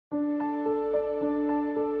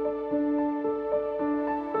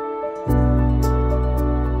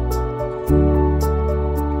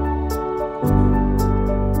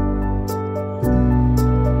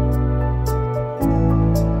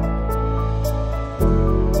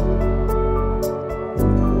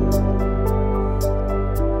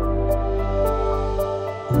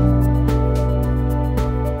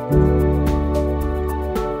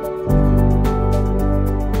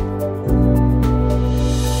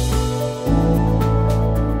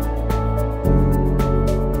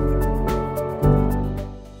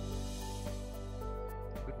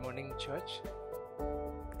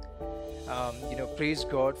praise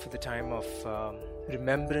God for the time of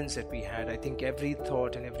remembrance that we had. I think every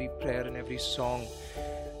thought and every prayer and every song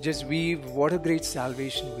just weave what a great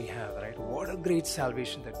salvation we have, right? What a great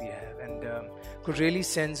salvation that we have. And could really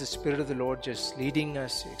sense the Spirit of the Lord just leading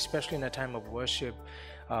us, especially in a time of worship.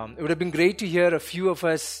 It would have been great to hear a few of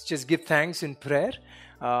us just give thanks in prayer,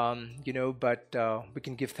 but we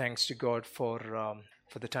can give thanks to God for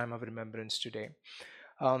the time of remembrance today.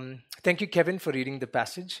 Thank you, Kevin, for reading the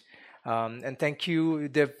passage. And thank you.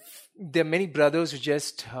 There are many brothers who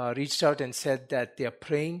just reached out and said that they are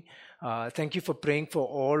praying. Thank you for praying for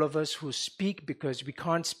all of us who speak, because we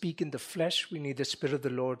can't speak in the flesh. We need the Spirit of the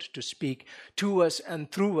Lord to speak to us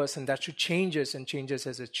and through us, and that should change us and change us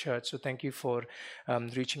as a church. So thank you for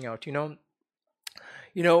reaching out.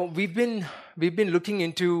 We've been looking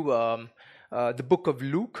into the book of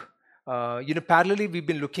Luke. Parallelly, we've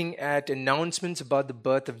been looking at announcements about the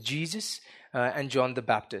birth of Jesus and John the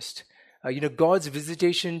Baptist. God's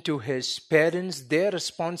visitation to his parents, their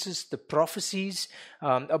responses, the prophecies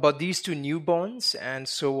about these two newborns, and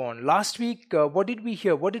so on. Last week, what did we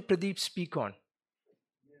hear? What did Pradeep speak on?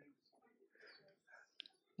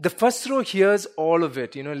 The first row hears all of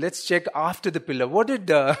it. Let's check after the pillar. What did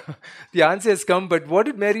the answer has come, but what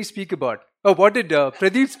did Mary speak about? Oh, what did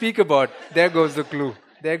Pradeep speak about? There goes the clue.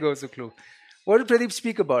 There goes the clue. What did Pradeep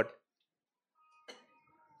speak about?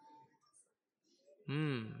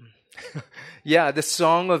 Yeah, the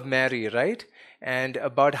Song of Mary, right? And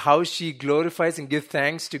about how she glorifies and gives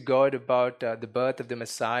thanks to God about the birth of the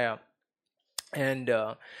Messiah. And,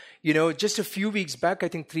 just a few weeks back, I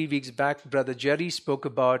think 3 weeks back, Brother Jerry spoke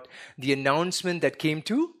about the announcement that came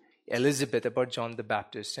to Elizabeth about John the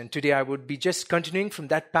Baptist. And today I would be just continuing from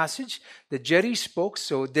that passage that Jerry spoke.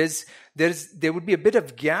 So there would be a bit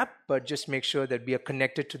of gap, but just make sure that we are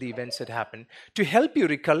connected to the events that happened. To help you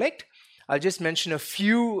recollect, I'll just mention a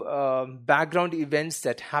few background events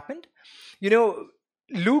that happened.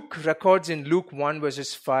 Luke records in Luke 1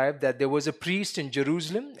 verses 5 that there was a priest in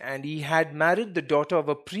Jerusalem, and he had married the daughter of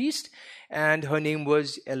a priest, and her name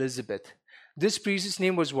was Elizabeth. This priest's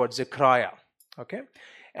name was what? Zechariah. Okay?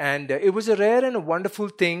 And it was a rare and a wonderful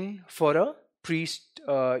thing for a priest,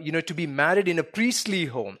 to be married in a priestly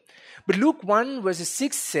home. But Luke 1 verse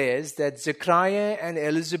 6 says that Zechariah and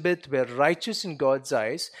Elizabeth were righteous in God's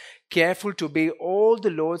eyes, careful to obey all the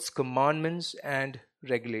Lord's commandments and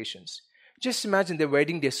regulations. Just imagine their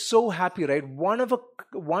wedding. They're so happy, right? One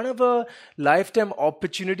of a lifetime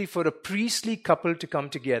opportunity for a priestly couple to come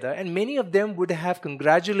together. And many of them would have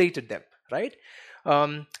congratulated them, right?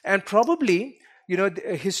 And probably,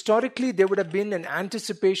 historically, there would have been an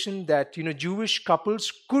anticipation that, Jewish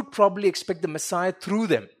couples could probably expect the Messiah through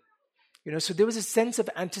them. So there was a sense of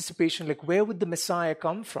anticipation, like where would the Messiah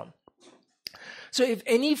come from? So if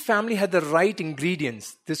any family had the right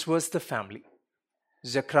ingredients, this was the family.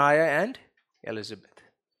 Zechariah and Elizabeth.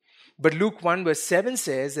 But Luke 1 verse 7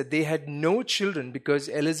 says that they had no children because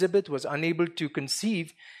Elizabeth was unable to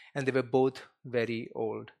conceive and they were both very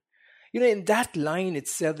old. In that line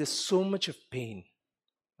itself, there's so much of pain,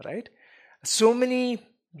 right? So many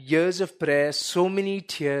years of prayer, so many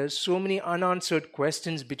tears, so many unanswered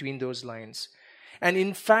questions between those lines. And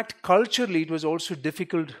in fact, culturally, it was also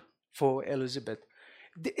difficult for Elizabeth.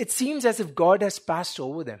 It seems as if God has passed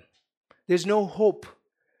over them. There's no hope.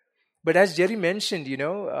 But as Jerry mentioned,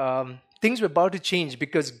 things were about to change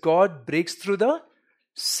because God breaks through the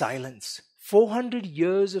silence. 400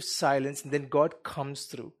 years of silence, and then God comes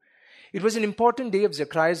through. It was an important day of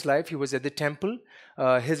Zechariah's life. He was at the temple.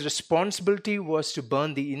 His responsibility was to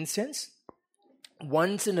burn the incense.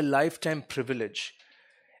 Once in a lifetime privilege.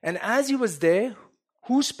 And as he was there,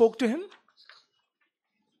 who spoke to him?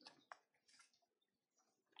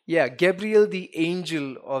 Yeah, Gabriel, the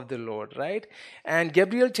angel of the Lord, right? And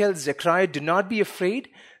Gabriel tells Zechariah, do not be afraid,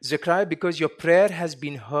 Zechariah, because your prayer has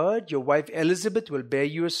been heard. Your wife Elizabeth will bear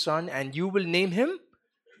you a son, and you will name him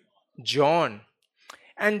John.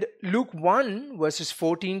 And Luke 1 verses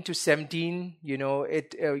 14 to 17,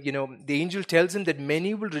 the angel tells him that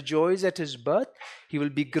many will rejoice at his birth. He will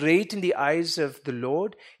be great in the eyes of the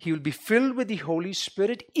Lord. He will be filled with the Holy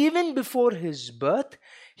Spirit. Even before his birth,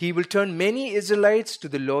 he will turn many Israelites to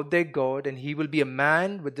the Lord their God, and he will be a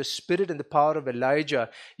man with the spirit and the power of Elijah.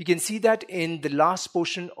 You can see that in the last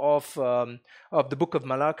portion of the book of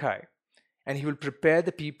Malachi. And he will prepare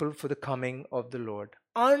the people for the coming of the Lord.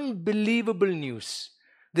 Unbelievable news.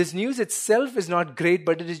 This news itself is not great,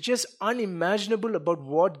 but it is just unimaginable about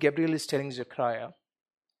what Gabriel is telling Zechariah.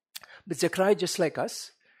 But Zechariah, just like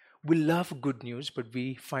us, we love good news, but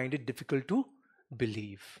we find it difficult to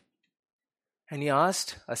believe. And he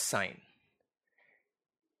asked a sign.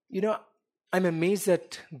 I'm amazed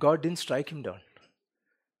that God didn't strike him down.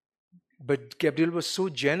 But Gabriel was so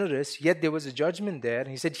generous, yet there was a judgment there. And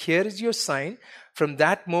he said, here is your sign. From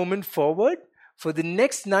that moment forward, for the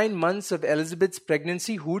next 9 months of Elizabeth's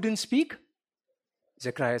pregnancy, who didn't speak?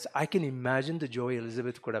 Zacharias. I can imagine the joy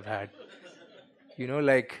Elizabeth could have had.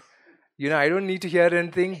 I don't need to hear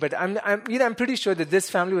anything, but I'm pretty sure that this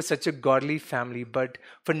family was such a godly family. But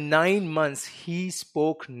for 9 months, he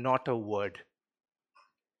spoke not a word.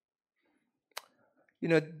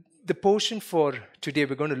 The portion for today,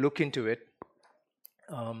 we're going to look into it.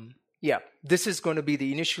 This is going to be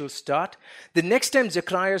the initial start. The next time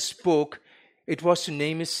Zechariah spoke, it was to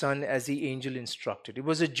name his son as the angel instructed. It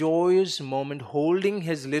was a joyous moment, holding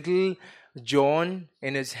his little John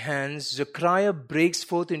in his hands. Zechariah breaks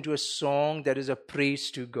forth into a song that is a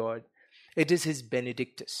praise to God. It is his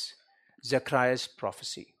Benedictus, Zechariah's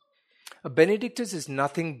prophecy. A Benedictus is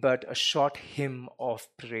nothing but a short hymn of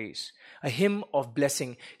praise, a hymn of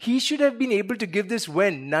blessing. He should have been able to give this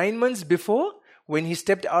when? 9 months before, when he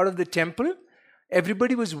stepped out of the temple.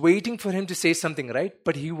 Everybody was waiting for him to say something, right?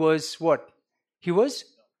 But he was what? He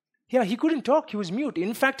couldn't talk. He was mute.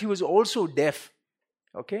 In fact, he was also deaf.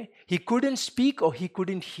 Okay? He couldn't speak or he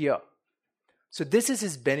couldn't hear. So this is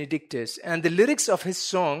his Benedictus. And the lyrics of his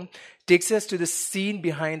song takes us to the scene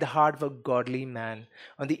behind the heart of a godly man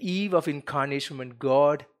on the eve of incarnation when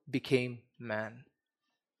God became man.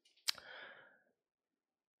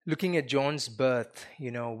 Looking at John's birth,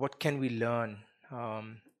 what can we learn?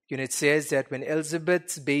 It says that when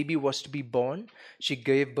Elizabeth's baby was to be born, she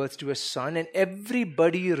gave birth to a son and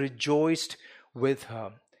everybody rejoiced with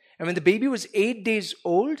her. And when the baby was 8 days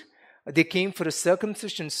old, they came for a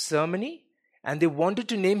circumcision ceremony and they wanted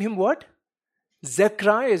to name him what?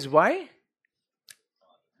 Zacharias. Why?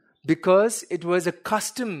 Because it was a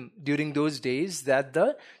custom during those days that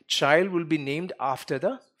the child will be named after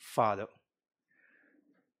the father.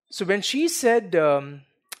 So when she said,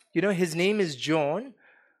 his name is John,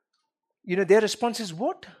 their response is,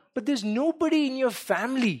 what? But there's nobody in your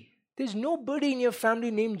family. There's nobody in your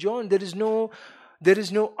family named John. There is no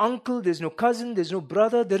uncle, there's no cousin, there's no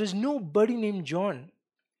brother. There is nobody named John.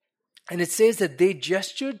 And it says that they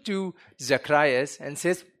gestured to Zacharias and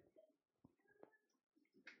says,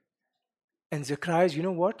 and Zacharias, you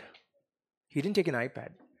know what? He didn't take an iPad.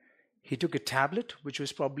 He took a tablet, which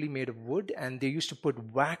was probably made of wood, and they used to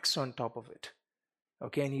put wax on top of it.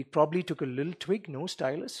 Okay, and he probably took a little twig, no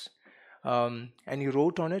stylus, and he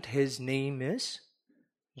wrote on it, his name is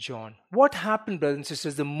John. What happened, brothers and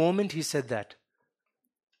sisters, the moment he said that?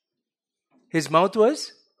 His mouth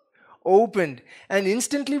was opened. And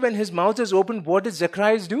instantly when his mouth was opened, what did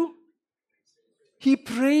Zacharias do? He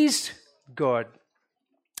praised God.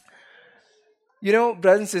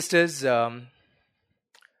 Brothers and sisters, the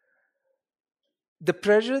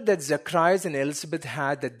pressure that Zacharias and Elizabeth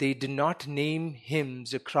had that they did not name him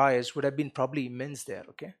Zacharias would have been probably immense there,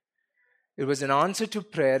 okay? It was an answer to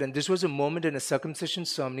prayer, and this was a moment in a circumcision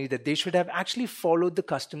ceremony that they should have actually followed the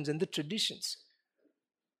customs and the traditions.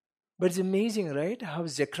 But it's amazing, right? How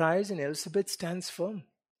Zacharias and Elizabeth stands firm.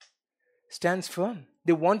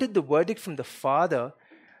 They wanted the verdict from the father,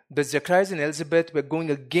 but Zacharias and Elizabeth were going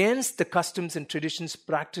against the customs and traditions,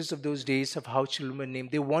 practice of those days of how children were named.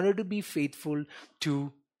 They wanted to be faithful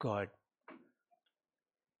to God.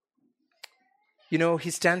 He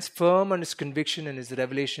stands firm on his conviction and his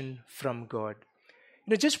revelation from God.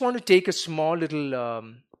 Just want to take a small little,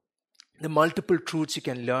 the multiple truths you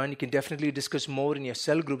can learn. You can definitely discuss more in your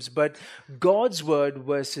cell groups, but God's word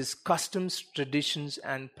versus customs, traditions,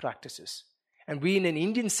 and practices. And we in an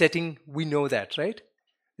Indian setting, we know that, right?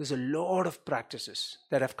 There's a lot of practices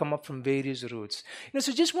that have come up from various roots.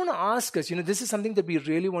 So just want to ask us, this is something that we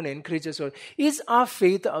really want to encourage us on. Is our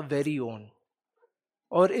faith our very own?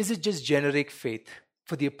 Or is it just generic faith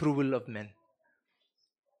for the approval of men?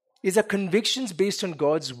 Is our convictions based on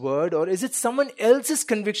God's word, or is it someone else's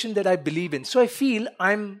conviction that I believe in? So I feel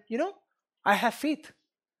I have faith.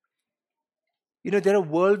 There are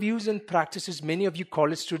worldviews and practices many of you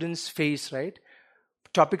college students face, right?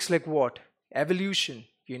 Topics like what? Evolution.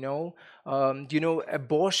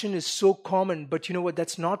 Abortion is so common, but you know what?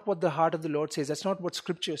 That's not what the heart of the Lord says. That's not what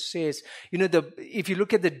Scripture says. If you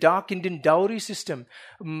look at the dark Indian dowry system,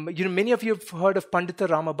 many of you have heard of Pandita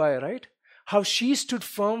Ramabai, right? How she stood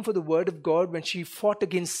firm for the word of God when she fought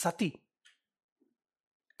against Sati.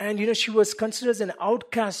 And she was considered as an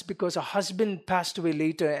outcast because her husband passed away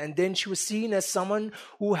later, and then she was seen as someone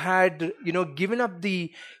who had, given up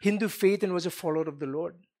the Hindu faith and was a follower of the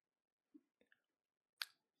Lord.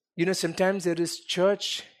 Sometimes there is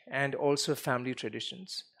church and also family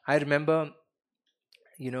traditions. I remember,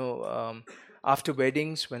 after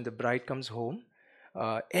weddings, when the bride comes home,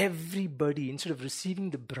 everybody, instead of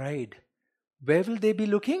receiving the bride, Where will they be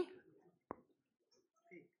looking?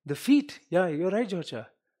 The feet. Yeah, you're right, Georgia.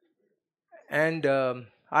 And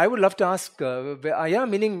I would love to ask,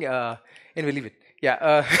 meaning, and we leave it.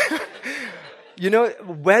 Yeah.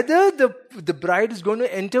 Whether the bride is going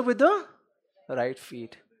to enter with the right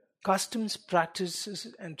feet. Customs,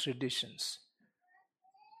 practices, and traditions.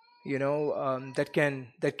 That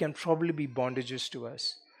can probably be bondages to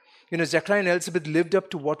us. Zechariah and Elizabeth lived up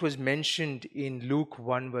to what was mentioned in Luke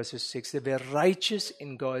 1 verses 6. They were righteous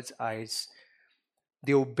in God's eyes.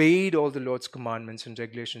 They obeyed all the Lord's commandments and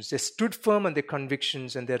regulations. They stood firm on their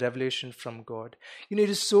convictions and their revelation from God. It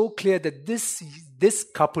is so clear that this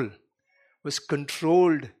couple was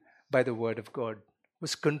controlled by the Word of God.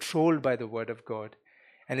 Was controlled by the Word of God.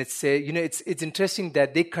 And it's interesting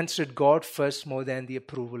that they considered God first more than the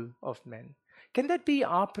approval of men. Can that be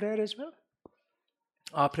our prayer as well?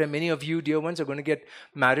 Our prayer, many of you, dear ones, are going to get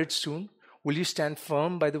married soon. Will you stand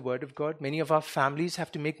firm by the Word of God? Many of our families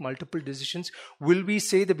have to make multiple decisions. Will we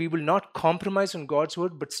say that we will not compromise on God's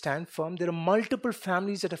Word but stand firm? There are multiple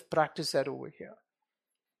families that have practiced that over here.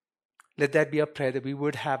 Let that be our prayer, that we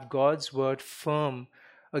would have God's Word firm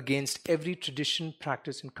against every tradition,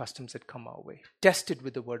 practice, and customs that come our way. Test it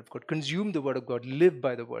with the Word of God. Consume the Word of God. Live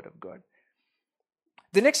by the Word of God.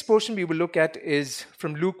 The next portion we will look at is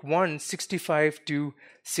from Luke 1, 65 to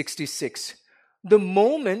 66. The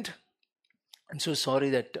moment, I'm so sorry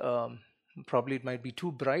that probably it might be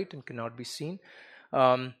too bright and cannot be seen.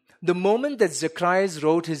 The moment that Zacharias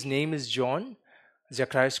wrote his name is John,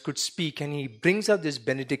 Zacharias could speak and he brings out this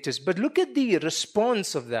Benedictus. But look at the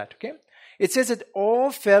response of that, okay? It says that awe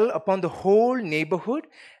fell upon the whole neighborhood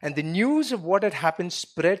and the news of what had happened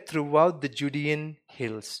spread throughout the Judean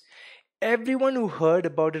hills. Everyone who heard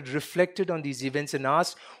about it reflected on these events and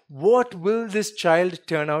asked, what will this child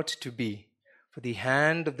turn out to be? For the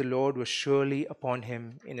hand of the Lord was surely upon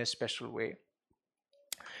him in a special way.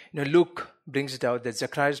 Luke brings it out that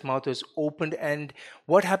Zechariah's mouth was opened and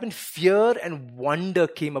what happened? Fear and wonder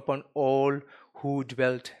came upon all who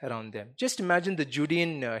dwelt around them. Just imagine the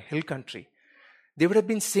Judean hill country. They would have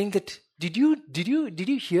been saying that, did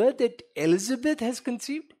you hear that Elizabeth has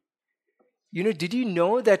conceived? Did you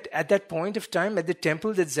know that at that point of time at the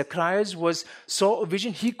temple that Zacharias saw a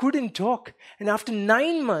vision? He couldn't talk. And after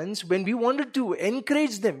 9 months, when we wanted to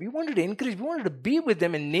encourage them, we wanted to be with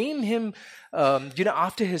them and name him,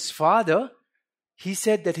 after his father, he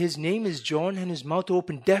said that his name is John and his mouth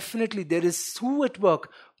opened. Definitely there is who at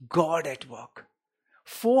work? God at work.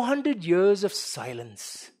 400 years of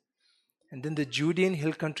silence. And then the Judean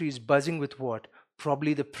hill country is buzzing with what?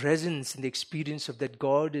 Probably the presence and the experience of that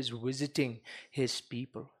God is visiting his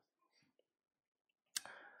people.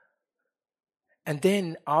 And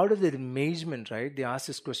then out of their amazement, right, they ask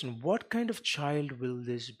this question, what kind of child will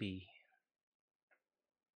this be?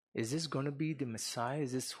 Is this going to be the Messiah?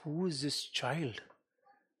 Who is this child?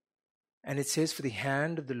 And it says, for the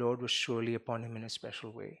hand of the Lord was surely upon him in a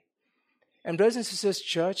special way. And brothers and sisters,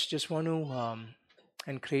 church, just want to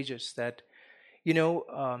encourage us that,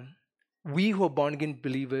 we who are born-again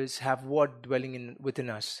believers have what dwelling within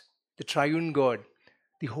us? The triune God,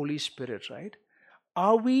 the Holy Spirit, right?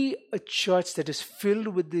 Are we a church that is filled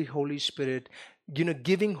with the Holy Spirit,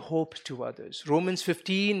 giving hope to others? Romans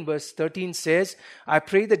 15 verse 13 says, I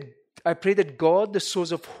pray that God, the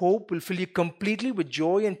source of hope, will fill you completely with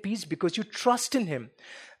joy and peace because you trust in Him.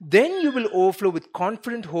 Then you will overflow with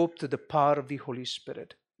confident hope through the power of the Holy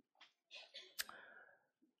Spirit.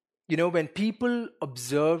 When people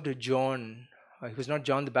observed John, he was not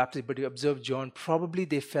John the Baptist, but he observed John, probably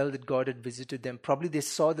they felt that God had visited them. Probably they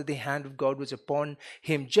saw that the hand of God was upon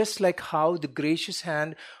him, just like how the gracious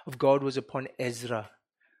hand of God was upon Ezra,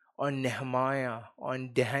 on Nehemiah,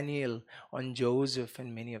 on Daniel, on Joseph,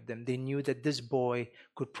 and many of them. They knew that this boy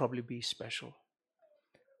could probably be special.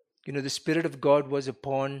 The Spirit of God was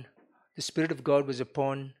upon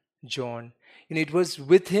John. It was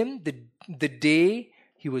with him the day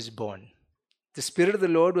he was born. The Spirit of the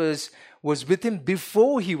Lord was with him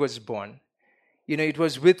before he was born. It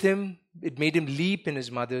was with him, it made him leap in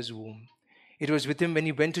his mother's womb. It was with him when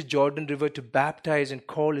he went to Jordan River to baptize and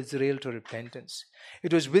call Israel to repentance.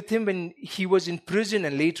 It was with him when he was in prison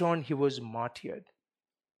and later on he was martyred.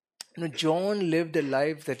 John lived a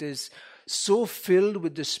life that is so filled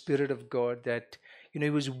with the Spirit of God that he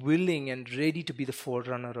was willing and ready to be the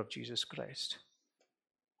forerunner of Jesus Christ.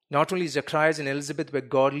 Not only Zacharias and Elizabeth were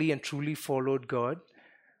godly and truly followed God,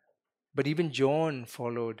 but even John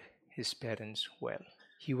followed his parents well.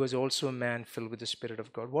 He was also a man filled with the Spirit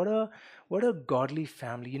of God. What a godly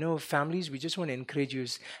family. Families, we just want to encourage you,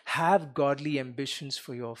 have godly ambitions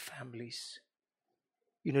for your families.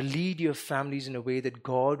 Lead your families in a way that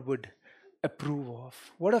God would approve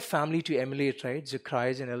of. What a family to emulate, right?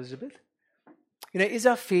 Zacharias and Elizabeth. Is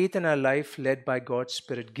our faith and our life led by God's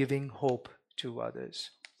Spirit, giving hope to others?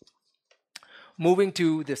 Moving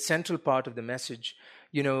to the central part of the message,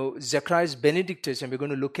 Zacharias Benedictus, and we're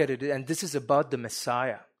going to look at it, and this is about the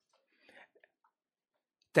Messiah.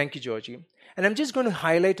 Thank you, Georgie. And I'm just going to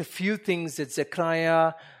highlight a few things that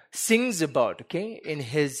Zechariah sings about, okay, in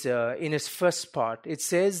his first part. It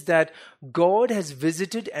says that God has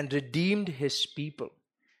visited and redeemed his people.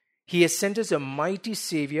 He has sent us a mighty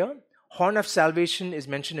Savior. Horn of salvation is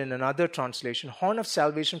mentioned in another translation. Horn of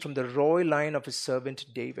salvation from the royal line of his servant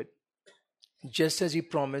David, just as he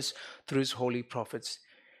promised through his holy prophets.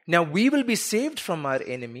 Now we will be saved from our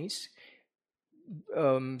enemies.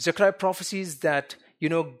 Zechariah prophesies that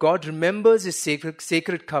God remembers his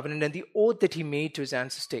sacred covenant and the oath that he made to his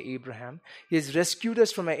ancestor Abraham. He has rescued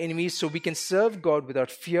us from our enemies so we can serve God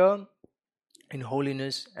without fear, in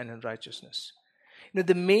holiness and in righteousness.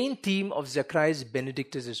 The main theme of Zacharias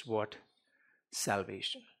Benedictus is what?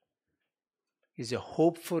 Salvation. He's a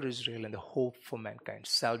hope for Israel and the hope for mankind,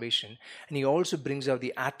 salvation. And he also brings out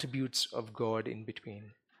the attributes of God in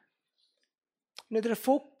between. There are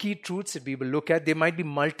 4 key truths that we will look at. There might be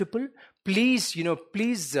multiple. Please, when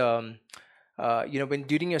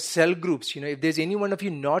during your cell groups, if there's any one of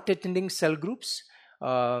you not attending cell groups,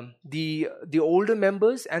 the older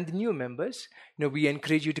members and the new members, we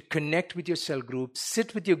encourage you to connect with your cell group,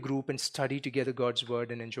 sit with your group and study together God's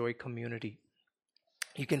word and enjoy community.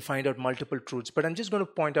 You can find out multiple truths, but I'm just going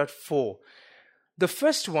to point out 4. The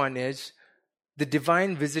first one is the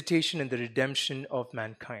divine visitation and the redemption of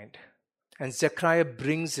mankind. And Zechariah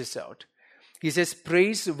brings this out. He says,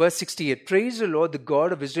 verse 68, praise the Lord, the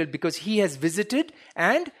God of Israel, because he has visited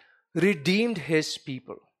and redeemed his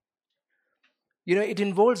people. It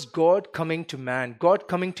involves God coming to man, God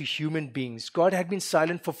coming to human beings. God had been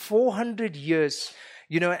silent for 400 years,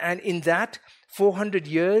 and in that 400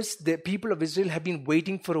 years, the people of Israel have been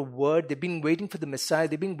waiting for a word. They've been waiting for the Messiah.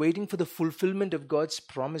 They've been waiting for the fulfillment of God's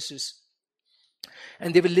promises.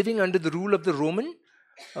 And they were living under the rule of the Roman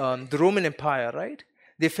Empire, right?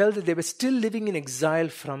 They felt that they were still living in exile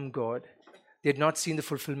from God. They had not seen the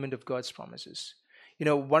fulfillment of God's promises.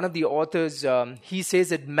 One of the authors, he says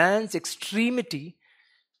that man's extremity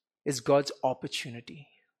is God's opportunity.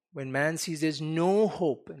 When man sees there's no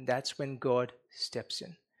hope, and that's when God steps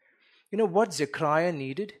in. What Zechariah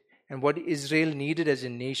needed and what Israel needed as a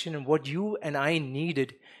nation and what you and I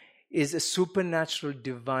needed is a supernatural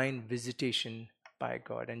divine visitation by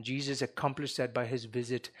God. And Jesus accomplished that by his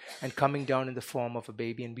visit and coming down in the form of a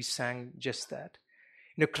baby. And we sang just that.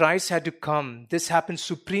 Christ had to come. This happened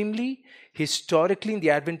supremely, historically, in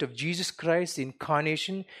the advent of Jesus Christ, the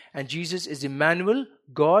incarnation. And Jesus is Emmanuel,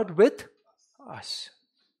 God with us.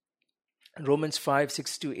 Romans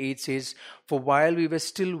 5:6-8 says, for while we were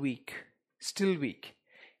still weak,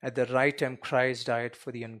 at the right time Christ died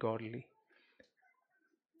for the ungodly.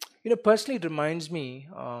 Personally it reminds me,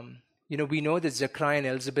 we know that Zechariah and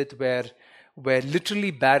Elizabeth were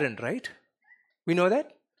literally barren, right? We know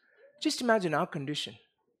that? Just imagine our condition.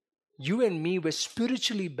 You and me were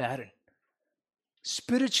spiritually barren.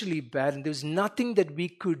 Spiritually barren. There was nothing that we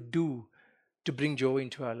could do to bring joy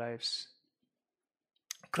into our lives.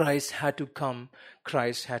 Christ had to come.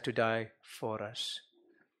 Christ had to die for us.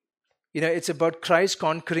 It's about Christ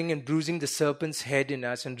conquering and bruising the serpent's head in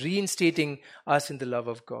us and reinstating us in the love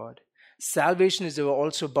of God. Salvation is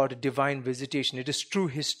also about a divine visitation. It is true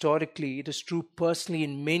historically. It is true personally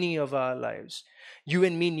in many of our lives. You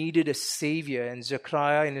and me needed a Savior, and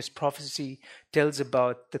Zechariah in his prophecy tells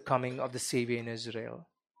about the coming of the Savior in Israel.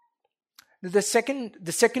 The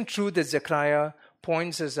second truth that Zechariah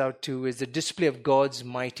points us out to is the display of God's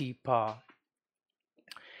mighty power.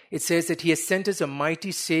 It says that he has sent us a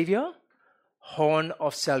mighty Savior, horn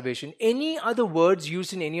of salvation. Any other words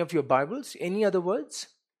used in any of your Bibles? Any other words?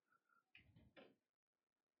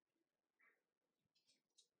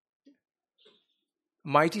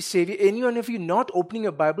 Mighty Savior. Any one of you not opening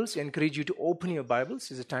your Bibles, I encourage you to open your Bibles.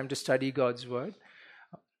 It's a time to study God's Word.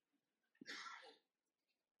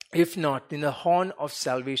 If not, in the horn of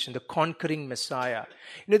salvation, the conquering Messiah.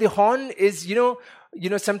 The horn is,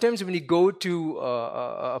 sometimes when you go to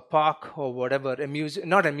a park or whatever,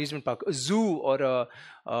 not amusement park, a zoo or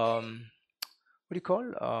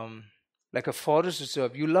like a forest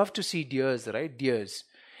reserve, you love to see deers, right? Deers.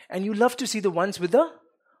 And you love to see the ones with the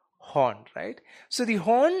horn, right? So the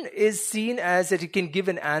horn is seen as that it can give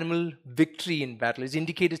an animal victory in battle. It's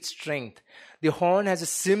indicated strength. The horn has a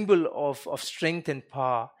symbol of strength and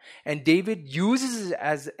power. And David uses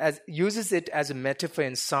it as a metaphor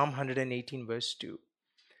in Psalm 118 verse 2.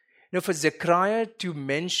 For Zechariah to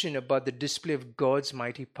mention about the display of God's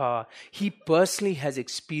mighty power, he personally has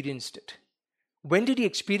experienced it. When did he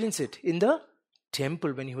experience it? In the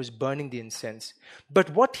temple, when he was burning the incense. But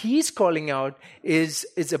what he's calling out is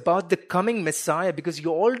about the coming Messiah, because he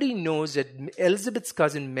already knows that Elizabeth's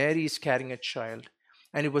cousin Mary is carrying a child,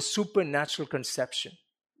 and it was supernatural conception.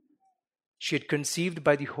 She had conceived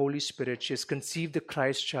by the Holy Spirit. She has conceived the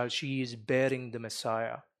Christ child. She is bearing the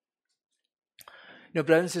Messiah.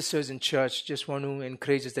 Brothers and sisters in church, just want to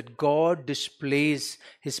encourage us that God displays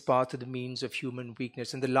his power through the means of human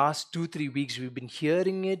weakness. In the last 2-3 weeks, we've been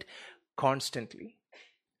hearing it constantly.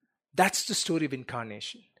 That's the story of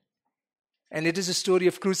incarnation. And it is a story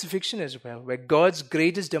of crucifixion as well, where God's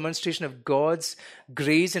greatest demonstration of God's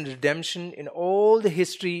grace and redemption in all the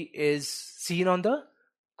history is seen on the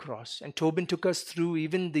cross. And Tobin took us through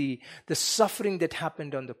even the suffering that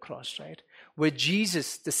happened on the cross, right? Where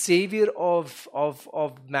Jesus, the Savior of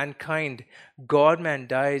mankind, God-man,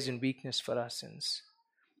 dies in weakness for our sins.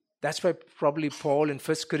 That's why probably Paul in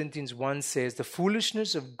 1 Corinthians 1 says, the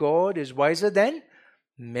foolishness of God is wiser than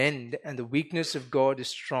men, and the weakness of God is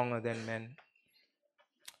stronger than men.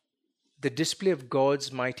 The display of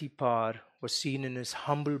God's mighty power was seen in his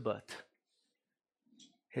humble birth,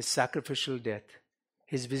 his sacrificial death,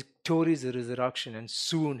 his victorious resurrection, and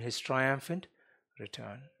soon his triumphant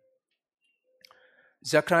return.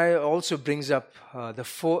 Zechariah also brings up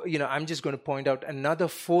I'm just going to point out another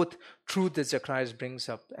fourth truth that Zechariah brings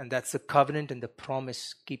up, and that's the covenant and the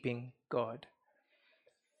promise-keeping God.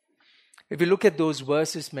 If you look at those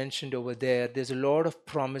verses mentioned over there, there's a lot of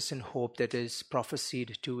promise and hope that is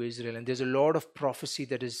prophesied to Israel, and there's a lot of prophecy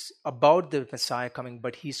that is about the Messiah coming,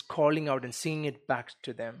 but he's calling out and singing it back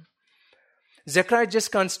to them. Zechariah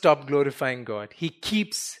just can't stop glorifying God. He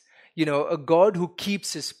keeps, a God who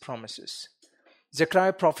keeps his promises.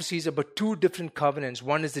 Zechariah prophesies about 2 different covenants.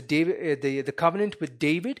 One is the covenant with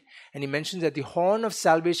David, and he mentions that the horn of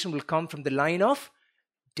salvation will come from the line of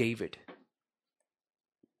David.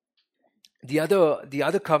 The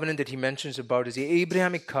other covenant that he mentions about is the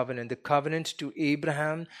Abrahamic covenant, the covenant to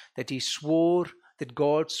Abraham that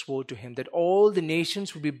God swore to him, that all the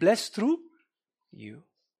nations will be blessed through you.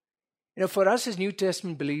 For us as New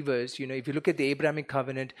Testament believers, if you look at the Abrahamic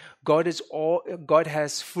covenant, God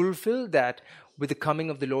has fulfilled that with the coming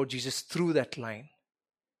of the Lord Jesus through that line.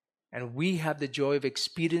 And we have the joy of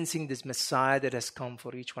experiencing this Messiah that has come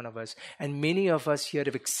for each one of us. And many of us here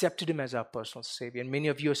have accepted him as our personal Savior. And many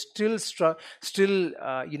of you are still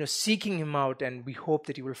seeking him out, and we hope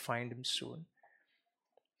that you will find him soon.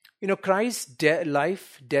 Christ's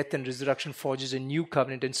life, death, and resurrection forges a new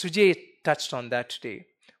covenant. And Sujay touched on that today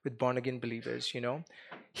with born-again believers,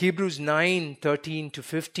 Hebrews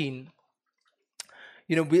 9:13-15.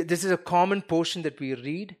 This is a common portion that we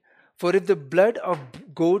read. For if the blood of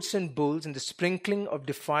goats and bulls and the sprinkling of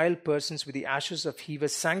defiled persons with the ashes of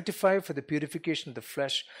heifers sanctify for the purification of the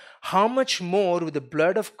flesh, how much more with the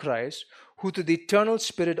blood of Christ, who through the eternal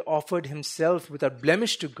Spirit offered himself without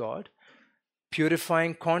blemish to God,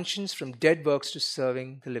 purifying conscience from dead works to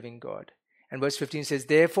serving the living God. And verse 15 says,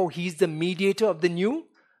 therefore he is the mediator of the new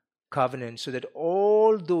covenant, so that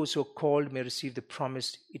all those who are called may receive the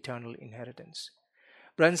promised eternal inheritance.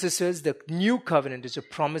 Brothers and sisters, the new covenant is a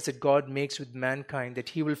promise that God makes with mankind, that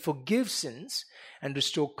he will forgive sins and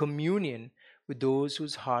restore communion with those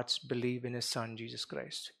whose hearts believe in his Son, Jesus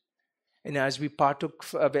Christ. And as we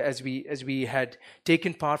had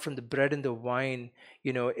taken part from the bread and the wine,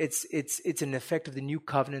 it's an effect of the new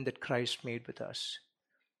covenant that Christ made with us.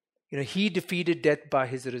 He defeated death by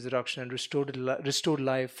his resurrection and restored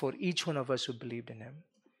life for each one of us who believed in him.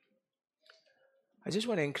 I just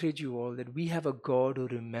want to encourage you all that we have a God who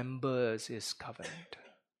remembers his covenant.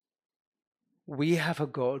 We have a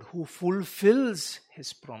God who fulfills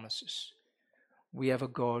his promises. We have a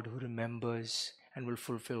God who remembers and will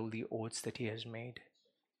fulfill the oaths that he has made.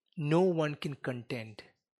 No one can contend.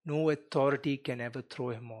 No authority can ever throw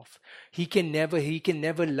him off. He can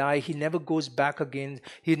never lie. He never goes back again.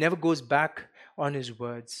 He never goes back on his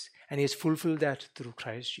words. And he has fulfilled that through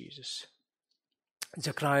Christ Jesus.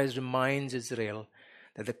 Zechariah reminds Israel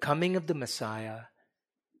that the coming of the Messiah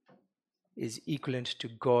is equivalent to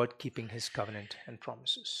God keeping his covenant and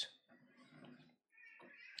promises.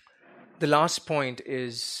 The last point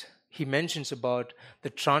is he mentions about the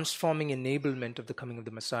transforming enablement of the coming of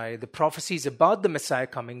the Messiah. The prophecy is about the Messiah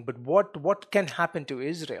coming, but what can happen to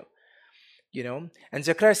Israel? And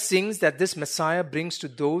Zechariah sings that this Messiah brings to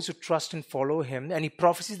those who trust and follow him, and he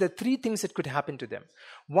prophesies that 3 things that could happen to them.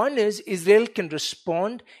 One is Israel can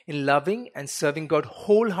respond in loving and serving God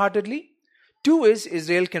wholeheartedly. Two is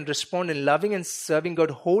Israel can respond in loving and serving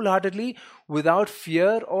God wholeheartedly without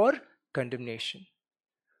fear or condemnation.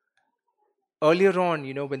 Earlier on,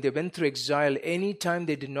 when they went through exile, any time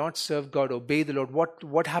they did not serve God, obey the Lord,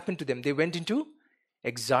 what happened to them? They went into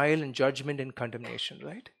exile and judgment and condemnation,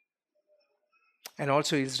 right? And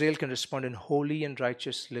also Israel can respond in holy and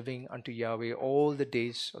righteous living unto Yahweh all the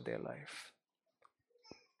days of their life.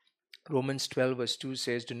 Romans 12 verse 2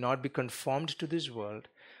 says, do not be conformed to this world,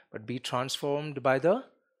 but be transformed by the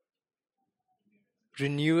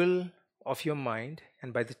renewal of your mind,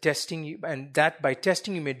 and by testing you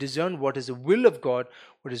may discern what is the will of God,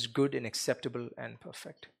 what is good and acceptable and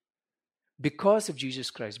perfect. Because of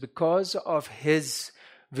Jesus Christ, because of His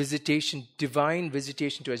visitation, divine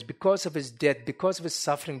visitation to us, because of His death, because of His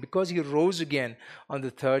suffering, because He rose again on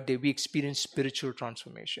the third day, we experience spiritual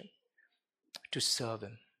transformation to serve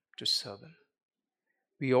Him.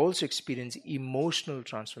 We also experience emotional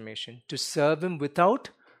transformation to serve Him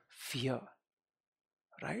without fear,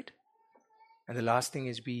 right? And the last thing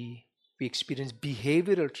is we experience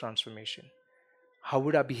behavioral transformation. How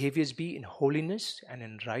would our behaviors be? In holiness and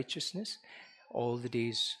in righteousness all the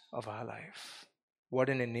days of our life. What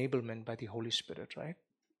an enablement by the Holy Spirit, right?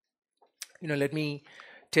 Let me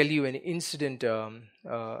tell you an incident,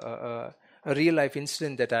 a real life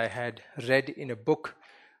incident that I had read in a book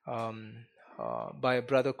by a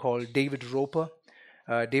brother called David Roper.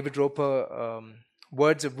 David Roper,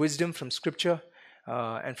 Words of Wisdom from Scripture.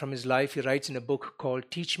 And from his life, he writes in a book called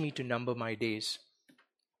Teach Me to Number My Days.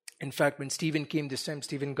 In fact, when Stephen came this time,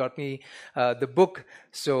 Stephen got me the book.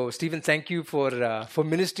 So, Stephen, thank you for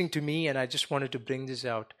ministering to me, and I just wanted to bring this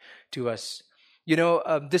out to us.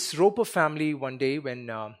 This Roper family one day,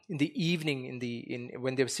 when in the evening,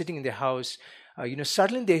 when they were sitting in their house,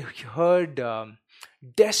 suddenly they heard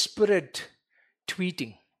desperate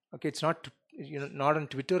tweeting. Okay, it's not not on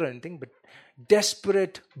Twitter or anything, but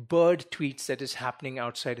desperate bird tweets that is happening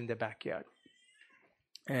outside in their backyard.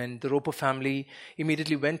 And the Roper family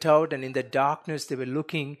immediately went out, and in the darkness they were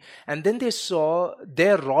looking, and then they saw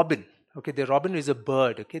their robin. Okay, their robin is a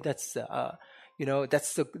bird. Okay, that's the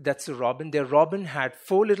robin. Their robin had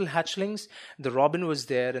 4 little hatchlings. The robin was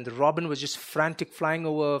there, and the robin was just frantic, flying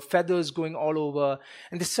over, feathers going all over.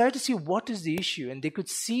 And they started to see what is the issue, and they could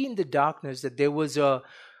see in the darkness that there was a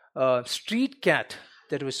street cat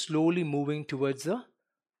that was slowly moving towards the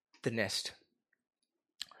nest.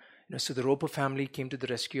 So the Roper family came to the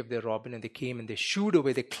rescue of their robin, and they came and they shooed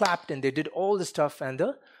away, they clapped, and they did all the stuff, and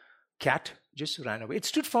the cat just ran away. It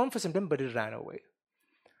stood firm for some time, but it ran away.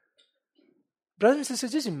 Brothers and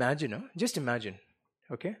sisters, just imagine,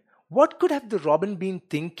 okay? What could have the robin been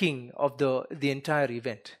thinking of the entire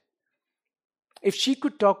event? If she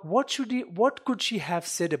could talk, what could she have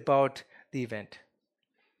said about the event?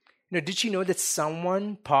 Did she know that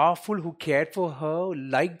someone powerful who cared for her,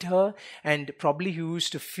 liked her, and probably who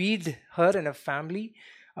used to feed her and her family,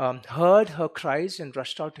 heard her cries and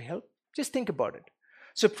rushed out to help? Just think about it.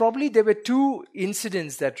 So probably there were 2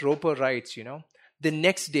 incidents that Roper writes, The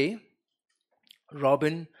next day,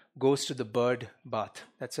 Robin goes to the bird bath.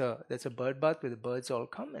 That's a bird bath where the birds all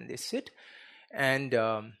come and they sit. And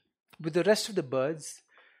with the rest of the birds,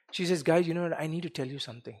 she says, guys, I need to tell you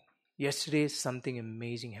something. Yesterday, something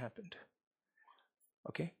amazing happened.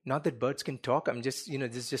 Okay? Not that birds can talk. I'm just,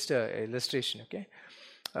 this is just an illustration, okay?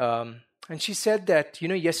 And she said that,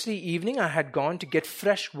 yesterday evening I had gone to get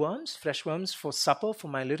fresh worms for supper for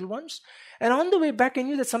my little ones. And on the way back, I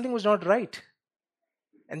knew that something was not right.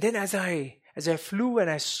 And then as I flew and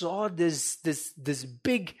I saw this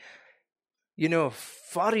big,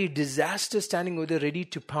 furry disaster standing over there ready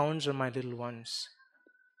to pounce on my little ones.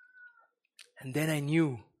 And then I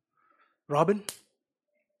knew, Robin,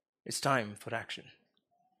 it's time for action.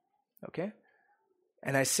 Okay?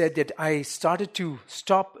 And I said that I started to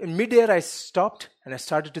stop. In midair, I stopped and I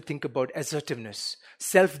started to think about assertiveness,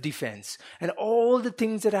 self-defense, and all the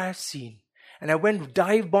things that I have seen. And I went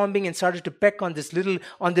dive bombing and started to peck on this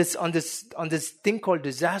thing called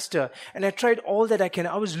disaster. And I tried all that I can.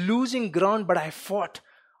 I was losing ground, but I fought.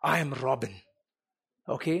 I am Robin.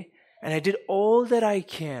 Okay? And I did all that I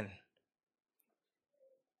can.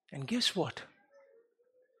 And guess what?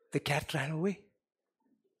 The cat ran away.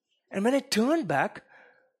 And when I turned back,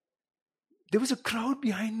 there was a crowd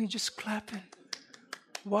behind me just clapping.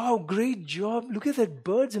 Wow, great job. Look at that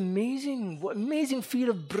bird's amazing feat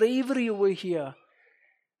of bravery over here.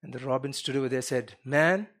 And the robin stood over there and said,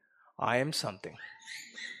 man, I am something.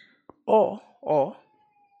 Or,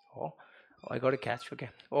 I got a catch, okay.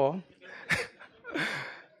 Or,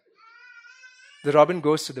 the robin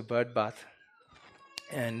goes to the bird bath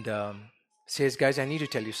and says, guys, I need to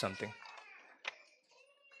tell you something.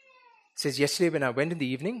 says, yesterday when I went in the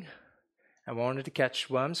evening, I wanted to catch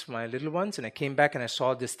worms for my little ones, and I came back and I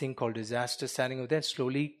saw this thing called disaster standing over there,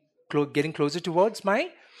 slowly getting closer towards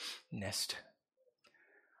my nest.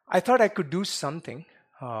 I thought I could do something,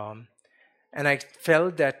 and I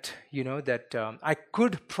felt that I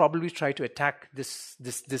could probably try to attack this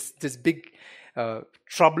big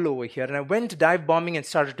trouble over here. And I went dive bombing and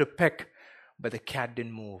started to peck, but the cat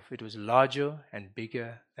didn't move. It was larger and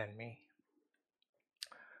bigger than me.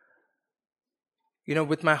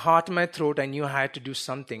 With my heart in my throat, I knew I had to do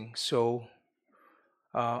something. So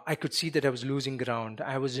I could see that I was losing ground.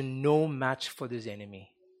 I was in no match for this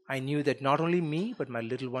enemy. I knew that not only me, but my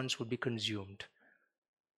little ones would be consumed.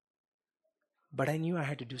 But I knew I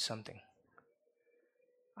had to do something.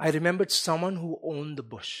 I remembered someone who owned the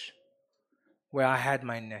bush where I had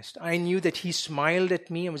my nest. I knew that he smiled at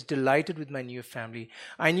me and was delighted with my new family.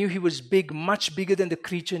 I knew he was big, much bigger than the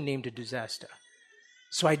creature named a disaster.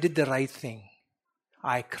 So I did the right thing.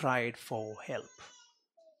 I cried for help.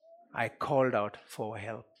 I called out for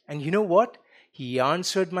help. And you know what? He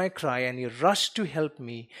answered my cry and he rushed to help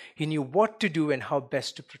me. He knew what to do and how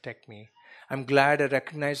best to protect me. I'm glad I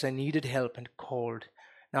recognized I needed help and called.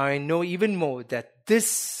 Now I know even more that this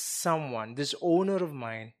someone, this owner of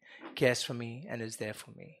mine, cares for me and is there for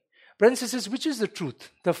me. Brothers and sisters, which is the truth?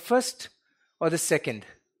 The first or the second?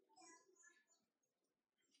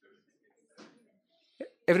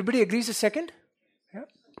 Everybody agrees the second? Yeah.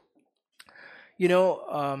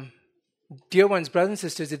 Dear ones, brothers and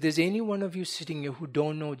sisters, if there's any one of you sitting here who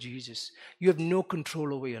don't know Jesus, you have no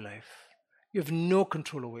control over your life. You have no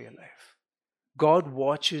control over your life. God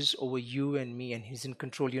watches over you and me, and He's in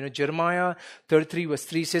control. Jeremiah 33 verse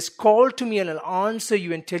 3 says, "Call to me and I'll answer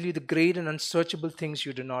you and tell you the great and unsearchable things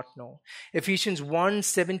you do not know." Ephesians 1,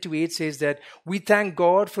 7-8 says that we thank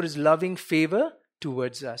God for His loving favor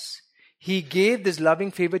towards us. He gave this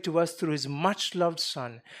loving favor to us through His much-loved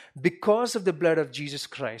Son. Because of the blood of Jesus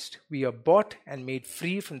Christ, we are bought and made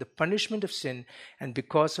free from the punishment of sin, and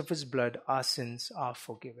because of His blood, our sins are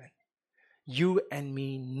forgiven. You and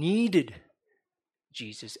me needed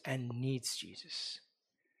Jesus and needs Jesus.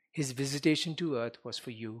 His visitation to earth was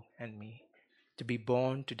for you and me, to be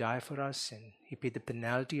born, to die for our sin. He paid the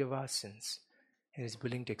penalty of our sins and is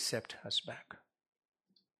willing to accept us back.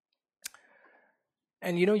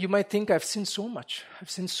 And you might think, I've sinned so much.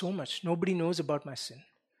 Nobody knows about my sin.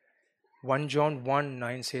 1 John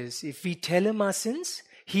 1:9 says, if we tell Him our sins,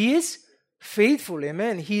 He is faithful.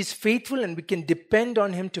 Amen. He is faithful and we can depend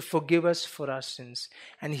on Him to forgive us for our sins.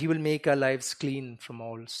 And He will make our lives clean from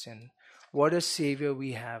all sin. What a Savior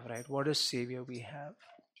we have, right? What a Savior we have.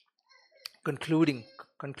 Concluding,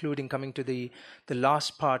 coming to the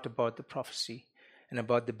last part about the prophecy and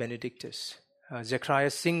about the Benedictus. Zechariah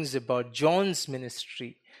sings about John's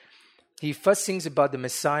ministry. He first sings about the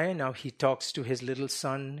Messiah. Now he talks to his little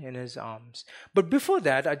son in his arms. But before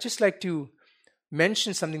that, I'd just like to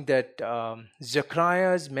mention something that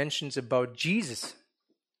Zechariah mentions about Jesus.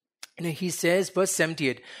 He says, verse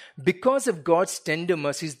 78, because of God's tender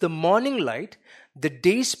mercies, the morning light, the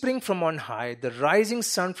day spring from on high, the rising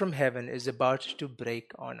sun from heaven is about to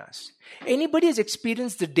break on us. Anybody has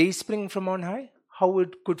experienced the day spring from on high? How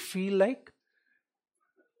it could feel like?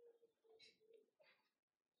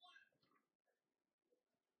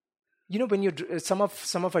 When you some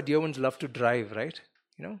of our dear ones love to drive, right?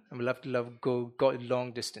 And we love go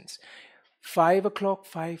long distance. 5 o'clock,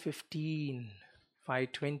 5:15,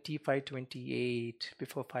 5:20, 5:28,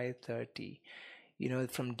 before 5:30.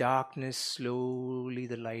 From darkness, slowly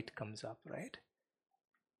the light comes up, right?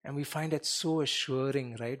 And we find that so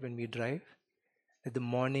assuring, right, when we drive, that the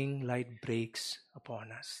morning light breaks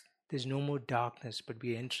upon us. There's no more darkness, but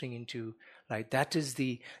we're entering into light. That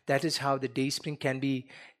is how the day spring can be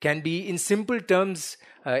in simple terms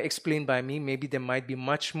explained by me. Maybe there might be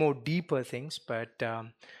much more deeper things, but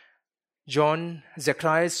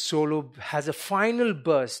Zechariah's solo has a final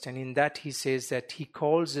burst, and in that he says that he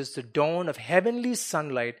calls this the dawn of heavenly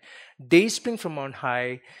sunlight, day spring from on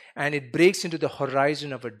high, and it breaks into the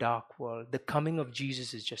horizon of a dark world. The coming of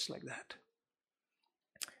Jesus is just like that.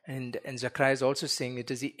 And Zechariah is also saying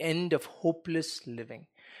it is the end of hopeless living,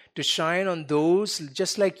 to shine on those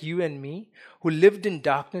just like you and me who lived in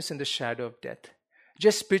darkness and the shadow of death.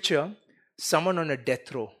 Just picture someone on a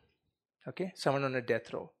death row, okay? Someone on a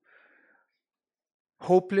death row,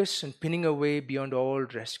 hopeless and pinning away beyond all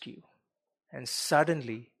rescue. And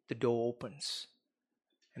suddenly the door opens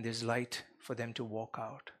and there's light for them to walk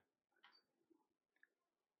out.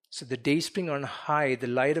 So the day spring on high, the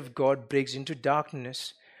light of God breaks into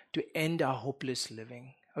darkness to end our hopeless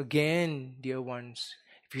living. Again, dear ones,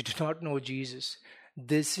 if you do not know Jesus,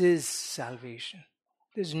 this is salvation.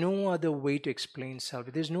 There's no other way to explain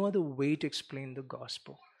salvation. There's no other way to explain the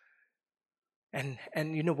gospel. And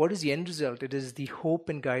what is the end result? It is the hope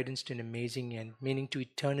and guidance to an amazing end, meaning to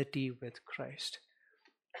eternity with Christ.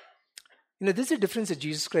 This is a difference that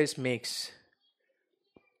Jesus Christ makes.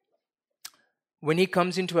 When He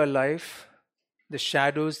comes into our life, the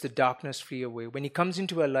shadows, the darkness flee away. When He comes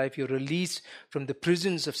into our life, you're released from the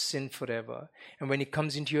prisons of sin forever. And when He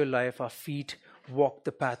comes into your life, our feet walk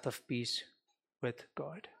the path of peace with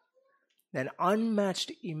God. An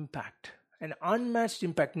unmatched impact.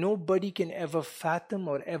 Nobody can ever fathom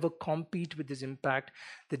or ever compete with this impact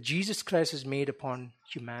that Jesus Christ has made upon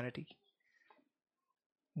humanity.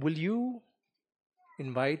 Will you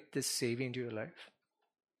invite this Savior into your life?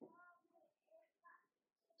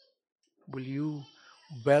 Will you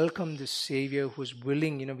welcome this Savior who's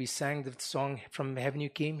willing? We sang the song, "From Heaven You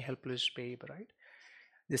Came, Helpless Babe," right?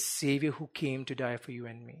 The Savior who came to die for you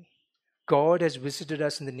and me. God has visited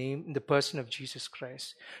us in the person of Jesus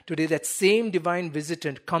Christ. Today, that same divine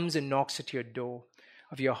visitant comes and knocks at your door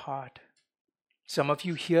of your heart. Some of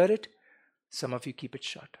you hear it, some of you keep it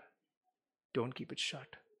shut. Don't keep it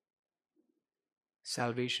shut.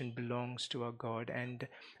 Salvation belongs to our God. And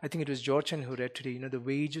I think it was Georgian who read today, the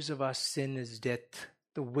wages of our sin is death.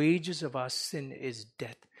 The wages of our sin is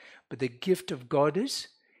death. But the gift of God is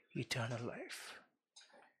eternal life.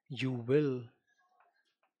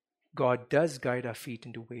 God does guide our feet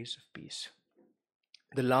into ways of peace.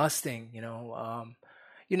 The last thing,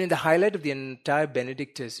 in the highlight of the entire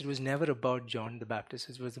Benedictus, it was never about John the Baptist.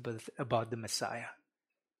 It was about the Messiah.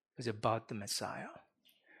 It was about the Messiah.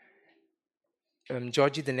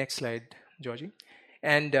 Georgie, the next slide, Georgie.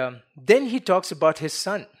 And then he talks about his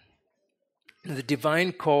son, the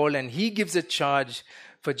divine call, and he gives a charge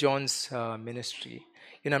for John's ministry.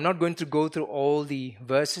 I'm not going to go through all the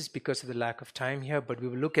verses because of the lack of time here, but we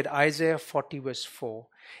will look at Isaiah 40 verse 4.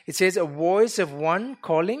 It says, "A voice of one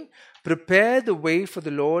calling, prepare the way for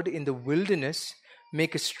the Lord in the wilderness,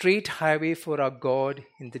 make a straight highway for our God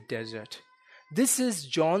in the desert." This is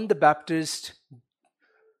John the Baptist's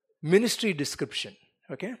ministry description.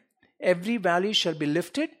 Okay? "Every valley shall be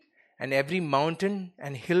lifted, and every mountain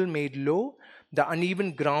and hill made low. The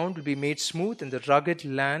uneven ground will be made smooth, and the rugged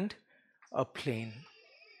land a plain."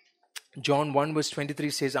 John 1 verse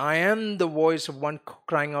 23 says, "I am the voice of one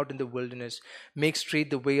crying out in the wilderness, make straight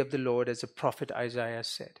the way of the Lord," as the prophet Isaiah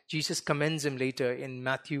said. Jesus commends him later in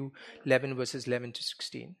Matthew 11 verses 11 to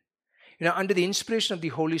 16. Under the inspiration of the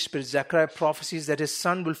Holy Spirit, Zechariah prophesies that his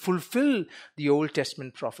son will fulfill the Old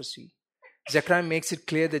Testament prophecy. Zechariah makes it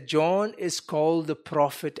clear that John is called the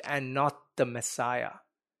prophet and not the Messiah.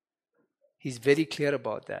 He's very clear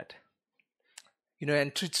about that. And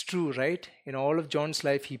it's true, right? In all of John's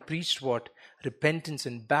life, he preached what? Repentance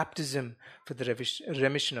and baptism for the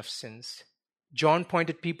remission of sins. John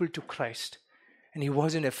pointed people to Christ, and he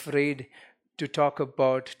wasn't afraid to talk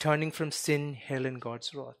about turning from sin, hell, and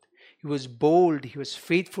God's wrath. He was bold, he was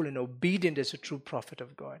faithful and obedient as a true prophet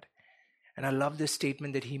of God. And I love this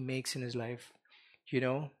statement that he makes in his life.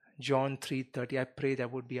 John 3:30, I pray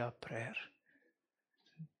that would be our prayer.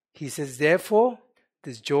 He says, "Therefore,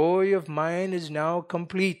 this joy of mine is now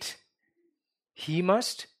complete. He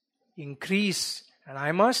must increase and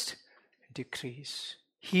I must decrease.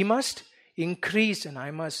 He must increase and I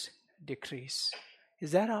must decrease."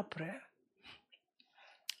 Is that our prayer?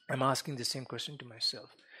 I'm asking the same question to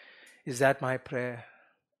myself. Is that my prayer?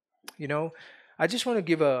 I just want to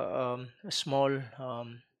give a small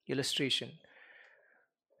illustration.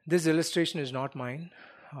 This illustration is not mine.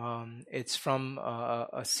 It's from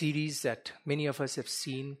a series that many of us have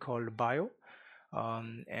seen called Bio.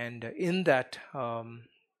 And in that,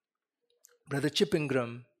 Brother Chip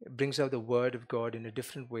Ingram brings out the Word of God in a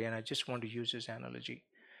different way, and I just want to use his analogy.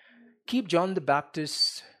 Keep John the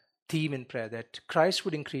Baptist's theme in prayer, that Christ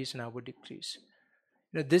would increase and I would decrease.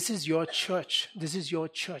 This is your church. This is your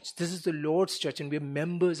church. This is the Lord's church, and we're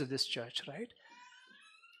members of this church, right?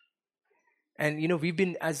 And we've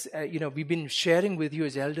been sharing with you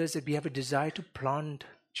as elders that we have a desire to plant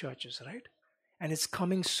churches, right? And it's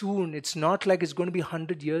coming soon. It's not like it's going to be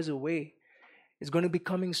 100 years away. It's going to be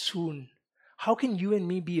coming soon. How can you and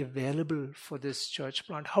me be available for this church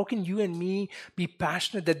plant? How can you and me be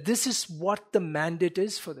passionate that this is what the mandate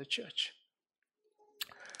is for the church?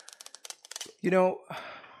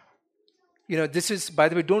 This is, by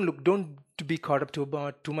the way, don't to be caught up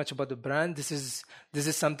too much about the brand. This is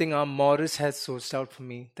something Morris has sourced out for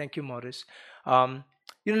me. Thank you, Morris.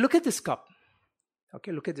 Look at this cup.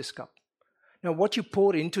 Okay, look at this cup. Now, what you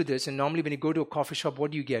pour into this, and normally when you go to a coffee shop,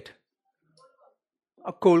 what do you get?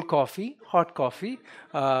 a cold coffee, hot coffee,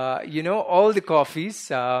 all the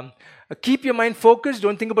coffees. Keep your mind focused.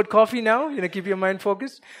 Don't think about coffee now. Keep your mind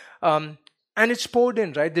focused. And it's poured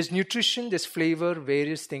in, right? There's nutrition, there's flavor,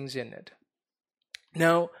 various things in it.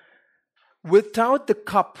 Now, without the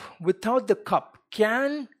cup,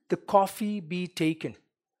 can the coffee be taken?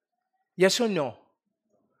 Yes or no?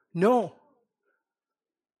 No.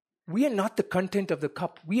 We are not the content of the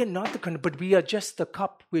cup. We are not the content, but we are just the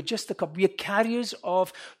cup. We're just the cup. We are carriers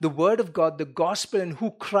of the Word of God, the gospel, and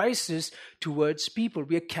who Christ is towards people.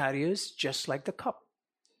 We are carriers just like the cup.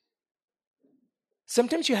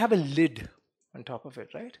 Sometimes you have a lid on top of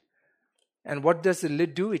it, right? And what does the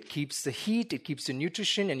lid do? It keeps the heat, it keeps the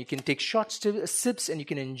nutrition, and you can take short sips and you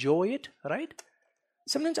can enjoy it, right?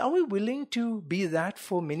 Sometimes are we willing to be that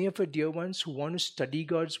for many of our dear ones who want to study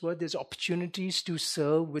God's Word? There's opportunities to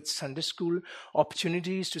serve with Sunday school,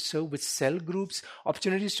 opportunities to serve with cell groups,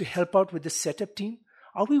 opportunities to help out with the setup team.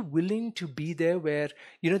 Are we willing to be there where,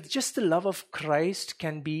 just the love of Christ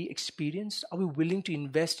can be experienced? Are we willing to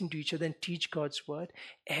invest into each other and teach God's Word?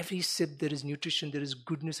 Every sip there is nutrition, there is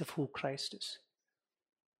goodness of who Christ is.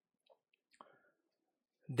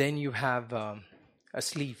 Then you have a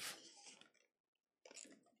sleeve.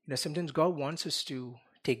 Sometimes God wants us to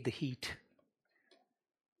take the heat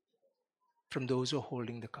from those who are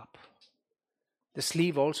holding the cup. The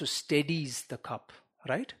sleeve also steadies the cup,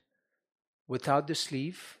 right? Without the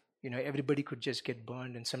sleeve, everybody could just get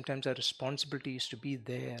burned, and sometimes our responsibility is to be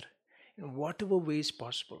there in whatever ways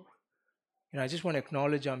possible. I just want to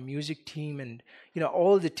acknowledge our music team and,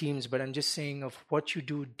 all the teams, but I'm just saying of what you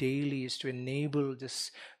do daily is to enable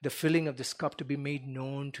the filling of this cup to be made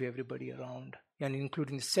known to everybody around, and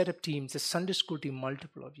including the setup teams, the Sunday school team,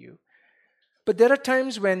 multiple of you. But there are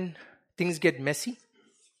times when things get messy,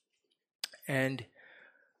 and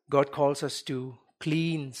God calls us to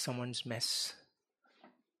clean someone's mess.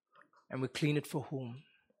 And we clean it for whom?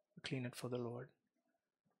 We clean it for the Lord.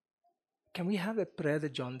 Can we have that prayer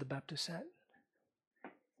that John the Baptist had?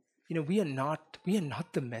 We are not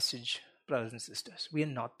the message, brothers and sisters. We are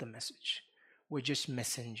not the message. We're just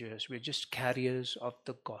messengers. We're just carriers of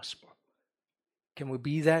the gospel. Can we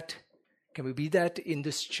be that? Can we be that in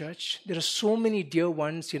this church? There are so many dear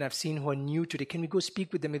ones I've seen who are new today. Can we go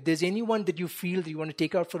speak with them? If there's anyone that you feel that you want to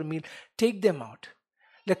take out for a meal, take them out.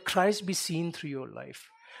 Let Christ be seen through your life.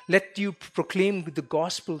 Let you proclaim the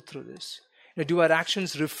gospel through this. Do our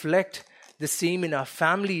actions reflect the same in our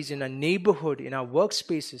families, in our neighborhood, in our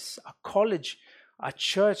workspaces, our college, our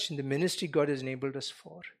church, in the ministry God has enabled us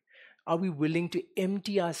for? Are we willing to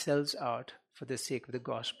empty ourselves out for the sake of the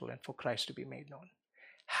gospel and for Christ to be made known?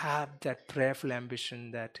 Have that prayerful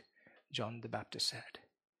ambition that John the Baptist had.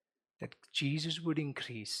 That Jesus would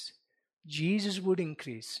increase,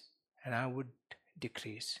 and I would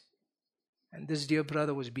decrease. And this dear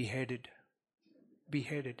brother was beheaded.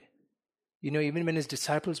 Even when his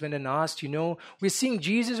disciples went and asked, we're seeing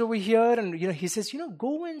Jesus over here, and he says,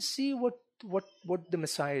 go and see what the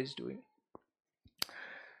Messiah is doing.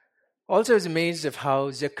 Also, I was amazed of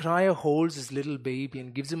how Zechariah holds his little baby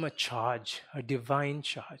and gives him a charge, a divine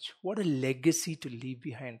charge. What a legacy to leave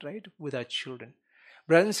behind, right, with our children.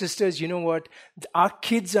 Brothers and sisters, you know what? Our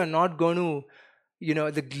kids are not going to,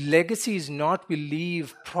 the legacy is not we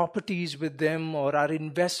leave properties with them or our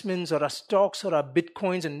investments or our stocks or our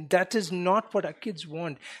bitcoins, and that is not what our kids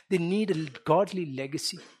want. They need a godly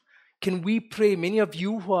legacy. Can we pray? Many of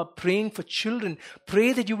you who are praying for children,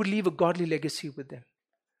 pray that you would leave a godly legacy with them.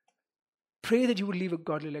 Pray that you would leave a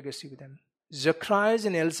godly legacy with them. Zacharias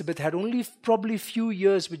and Elizabeth had only probably few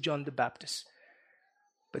years with John the Baptist.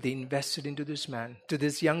 But they invested into this man, to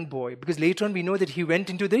this young boy. Because later on we know that he went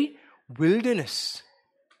into the wilderness.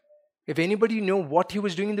 If anybody know what he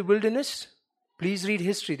was doing in the wilderness, please read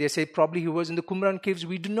history. They say probably he was in the Qumran caves.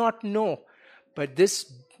 We do not know. But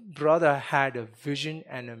this brother had a vision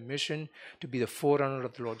and a mission to be the forerunner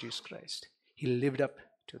of the Lord Jesus Christ. He lived up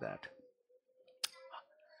to that.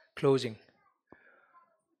 Closing.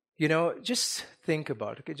 Just think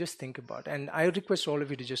about it. Okay, just think about it. And I request all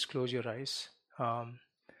of you to just close your eyes.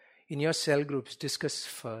 In your cell groups, discuss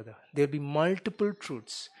further. There'll be multiple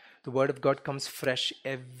truths. The Word of God comes fresh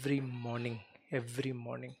every morning. Every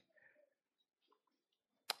morning.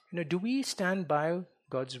 Do we stand by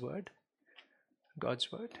God's Word?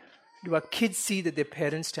 God's Word? Do our kids see that their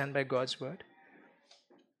parents stand by God's Word?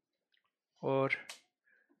 Or,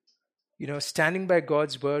 standing by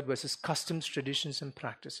God's Word versus customs, traditions, and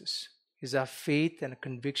practices. Is our faith and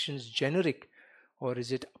convictions generic, or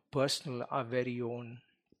is it personal, our very own?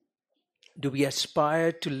 Do we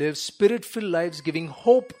aspire to live spirit-filled lives, giving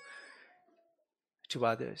hope to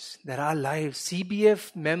others. That our lives,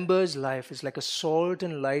 CBF members' life, is like a salt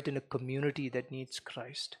and light in a community that needs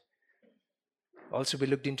Christ. Also, we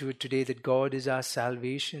looked into it today that God is our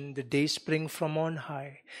salvation, the day spring from on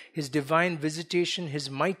high, His divine visitation, His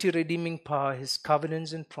mighty redeeming power, His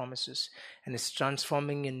covenants and promises, and His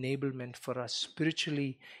transforming enablement for us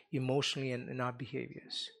spiritually, emotionally, and in our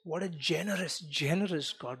behaviors. What a generous,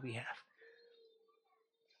 generous God we have.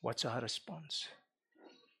 What's our response?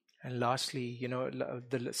 And lastly,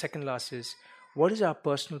 the second last is, what is our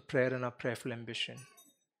personal prayer and our prayerful ambition?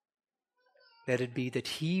 Let it be that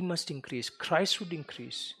He must increase, Christ would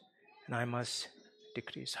increase, and I must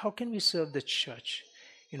decrease. How can we serve the church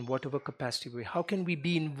in whatever capacity we? How can we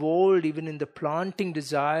be involved even in the planting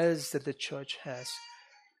desires that the church has?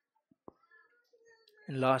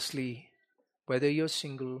 And lastly, whether you're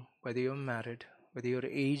single, whether you're married, whether you're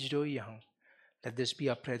aged or young, let this be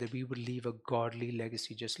our prayer, that we would leave a godly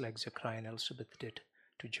legacy just like Zechariah and Elizabeth did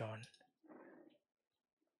to John.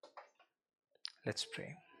 Let's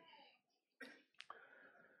pray.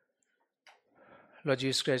 Lord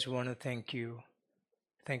Jesus Christ, we want to thank you.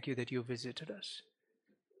 Thank you that you visited us,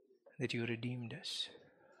 that you redeemed us.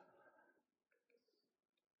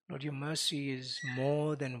 Lord, your mercy is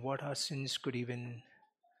more than what our sins could even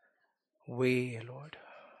weigh, Lord.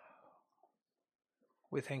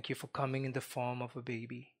 We thank you for coming in the form of a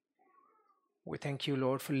baby. We thank you,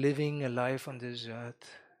 Lord, for living a life on this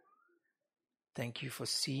earth. Thank you for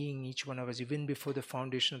seeing each one of us. Even before the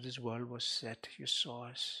foundation of this world was set, you saw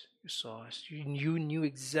us. You saw us. You knew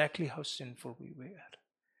exactly how sinful we were.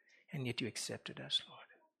 And yet you accepted us, Lord.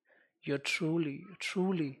 You're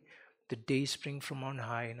truly the day spring from on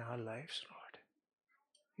high in our lives, Lord.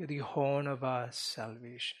 You're the horn of our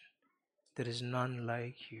salvation. There is none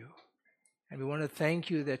like you. And we want to thank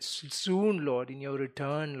you that soon, Lord, in your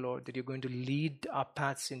return, Lord, that you're going to lead our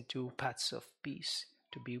paths into paths of peace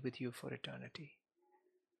to be with you for eternity.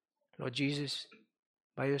 Lord Jesus,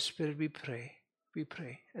 by your Spirit we pray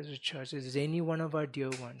as a church, if there's any one of our dear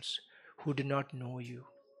ones who do not know you,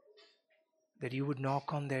 that you would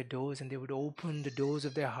knock on their doors and they would open the doors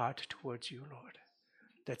of their heart towards you, Lord.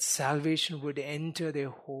 That salvation would enter their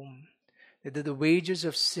home. That the wages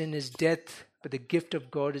of sin is death, but the gift of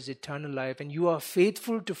God is eternal life. And you are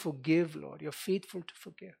faithful to forgive, Lord. You're faithful to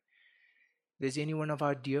forgive. If there's any one of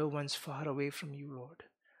our dear ones far away from you, Lord,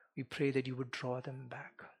 we pray that you would draw them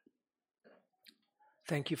back.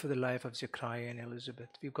 Thank you for the life of Zechariah and Elizabeth.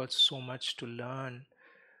 We've got so much to learn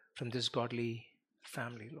from this godly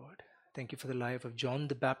family, Lord. Thank you for the life of John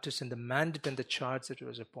the Baptist and the mandate and the charge that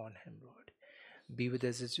was upon him, Lord. Be with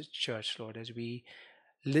us as a church, Lord, as we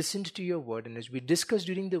listened to your word and as we discussed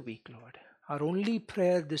during the week, Lord. Our only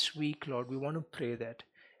prayer this week, Lord, we want to pray that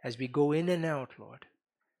as we go in and out, Lord,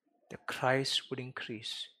 that Christ would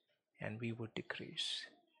increase and we would decrease.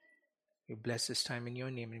 We bless this time in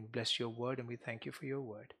your name and we bless your word and we thank you for your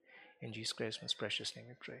word. In Jesus Christ's most precious name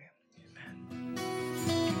we pray. Amen.